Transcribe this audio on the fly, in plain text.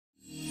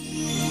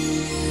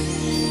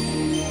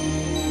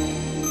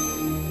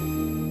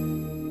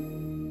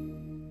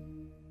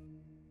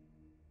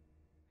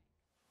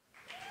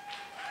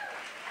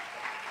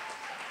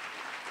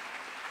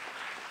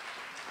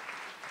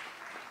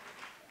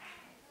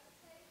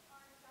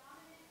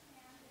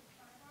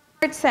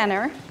heart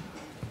center,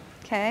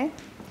 okay,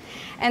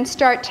 and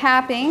start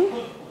tapping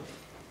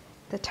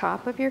the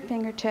top of your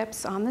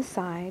fingertips on the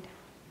side.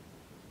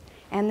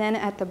 And then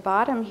at the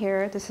bottom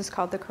here, this is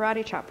called the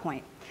karate chop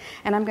point.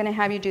 And I'm going to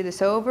have you do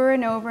this over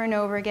and over and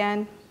over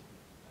again.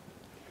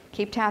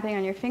 Keep tapping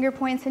on your finger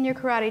points and your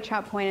karate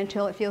chop point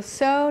until it feels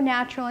so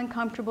natural and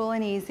comfortable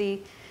and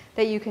easy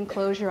that you can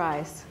close your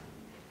eyes.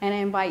 And I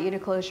invite you to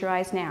close your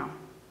eyes now.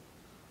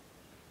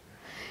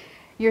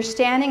 You're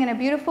standing in a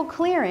beautiful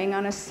clearing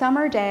on a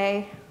summer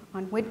day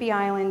on Whidbey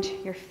Island.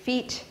 Your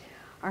feet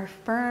are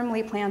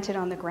firmly planted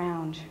on the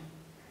ground.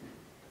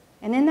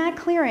 And in that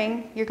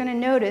clearing, you're going to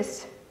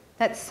notice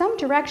that some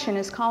direction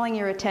is calling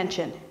your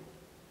attention.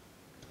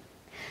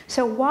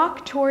 So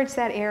walk towards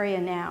that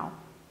area now.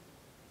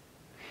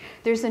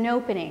 There's an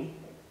opening.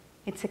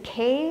 It's a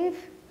cave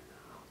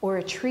or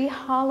a tree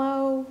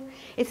hollow.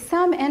 It's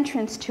some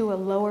entrance to a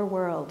lower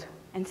world.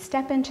 And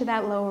step into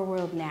that lower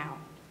world now.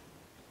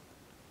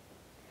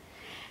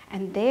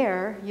 And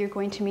there, you're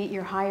going to meet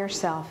your higher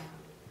self.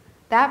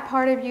 That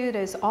part of you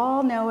that is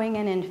all-knowing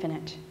and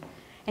infinite.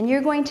 And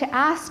you're going to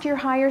ask your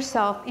higher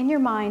self in your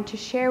mind to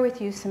share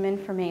with you some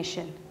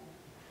information.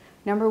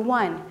 Number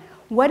one,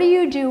 what are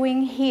you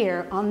doing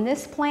here on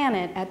this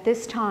planet at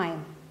this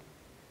time?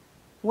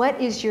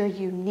 What is your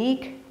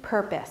unique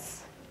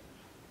purpose?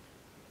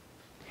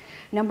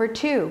 Number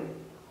two,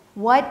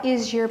 what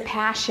is your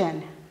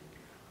passion?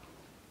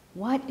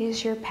 What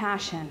is your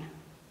passion?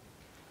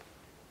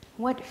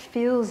 What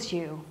fills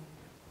you?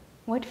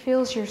 What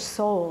fills your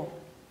soul?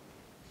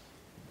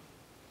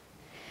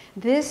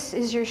 This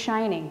is your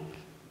shining.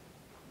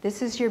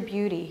 This is your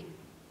beauty.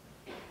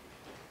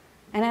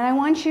 And I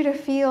want you to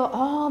feel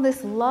all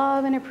this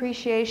love and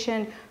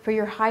appreciation for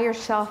your higher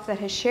self that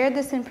has shared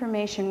this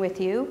information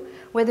with you,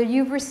 whether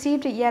you've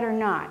received it yet or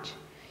not.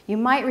 You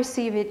might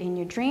receive it in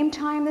your dream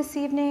time this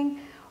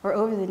evening or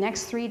over the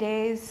next 3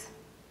 days.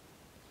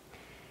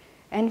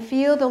 And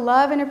feel the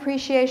love and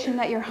appreciation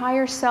that your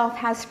higher self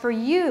has for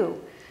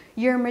you,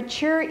 your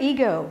mature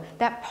ego,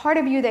 that part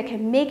of you that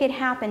can make it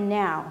happen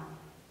now.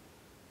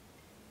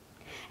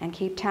 And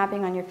keep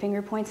tapping on your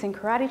finger points and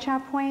karate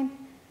chop point.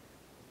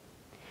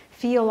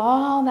 Feel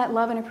all that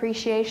love and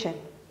appreciation.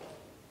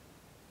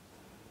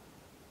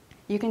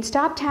 You can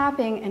stop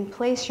tapping and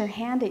place your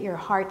hand at your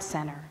heart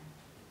center.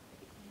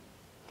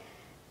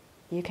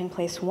 You can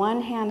place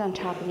one hand on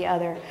top of the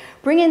other.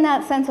 Bring in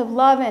that sense of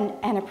love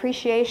and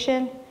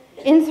appreciation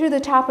in through the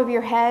top of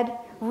your head,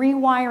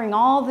 rewiring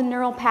all the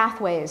neural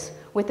pathways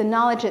with the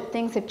knowledge that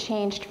things have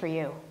changed for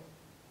you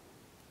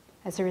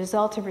as a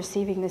result of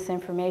receiving this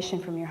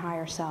information from your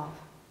higher self.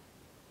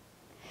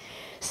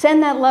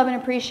 Send that love and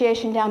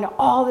appreciation down to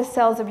all the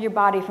cells of your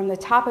body, from the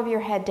top of your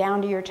head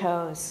down to your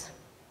toes.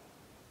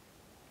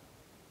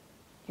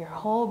 Your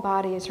whole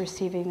body is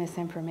receiving this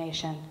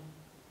information.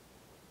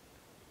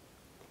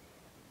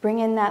 Bring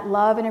in that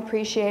love and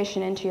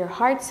appreciation into your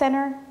heart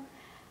center.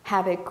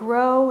 Have it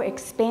grow,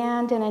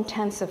 expand, and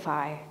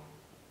intensify.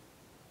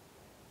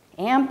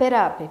 Amp it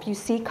up. If you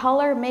see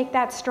color, make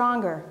that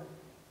stronger.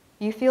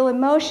 You feel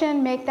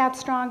emotion, make that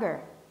stronger.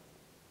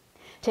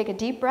 Take a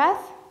deep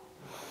breath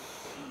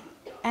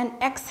and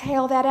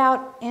exhale that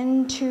out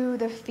into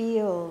the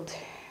field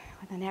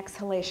with an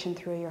exhalation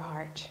through your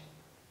heart.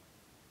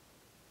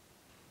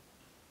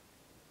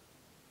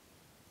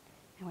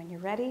 And when you're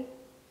ready,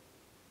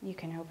 you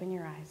can open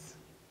your eyes.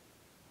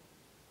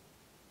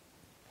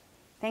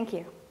 Thank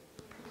you.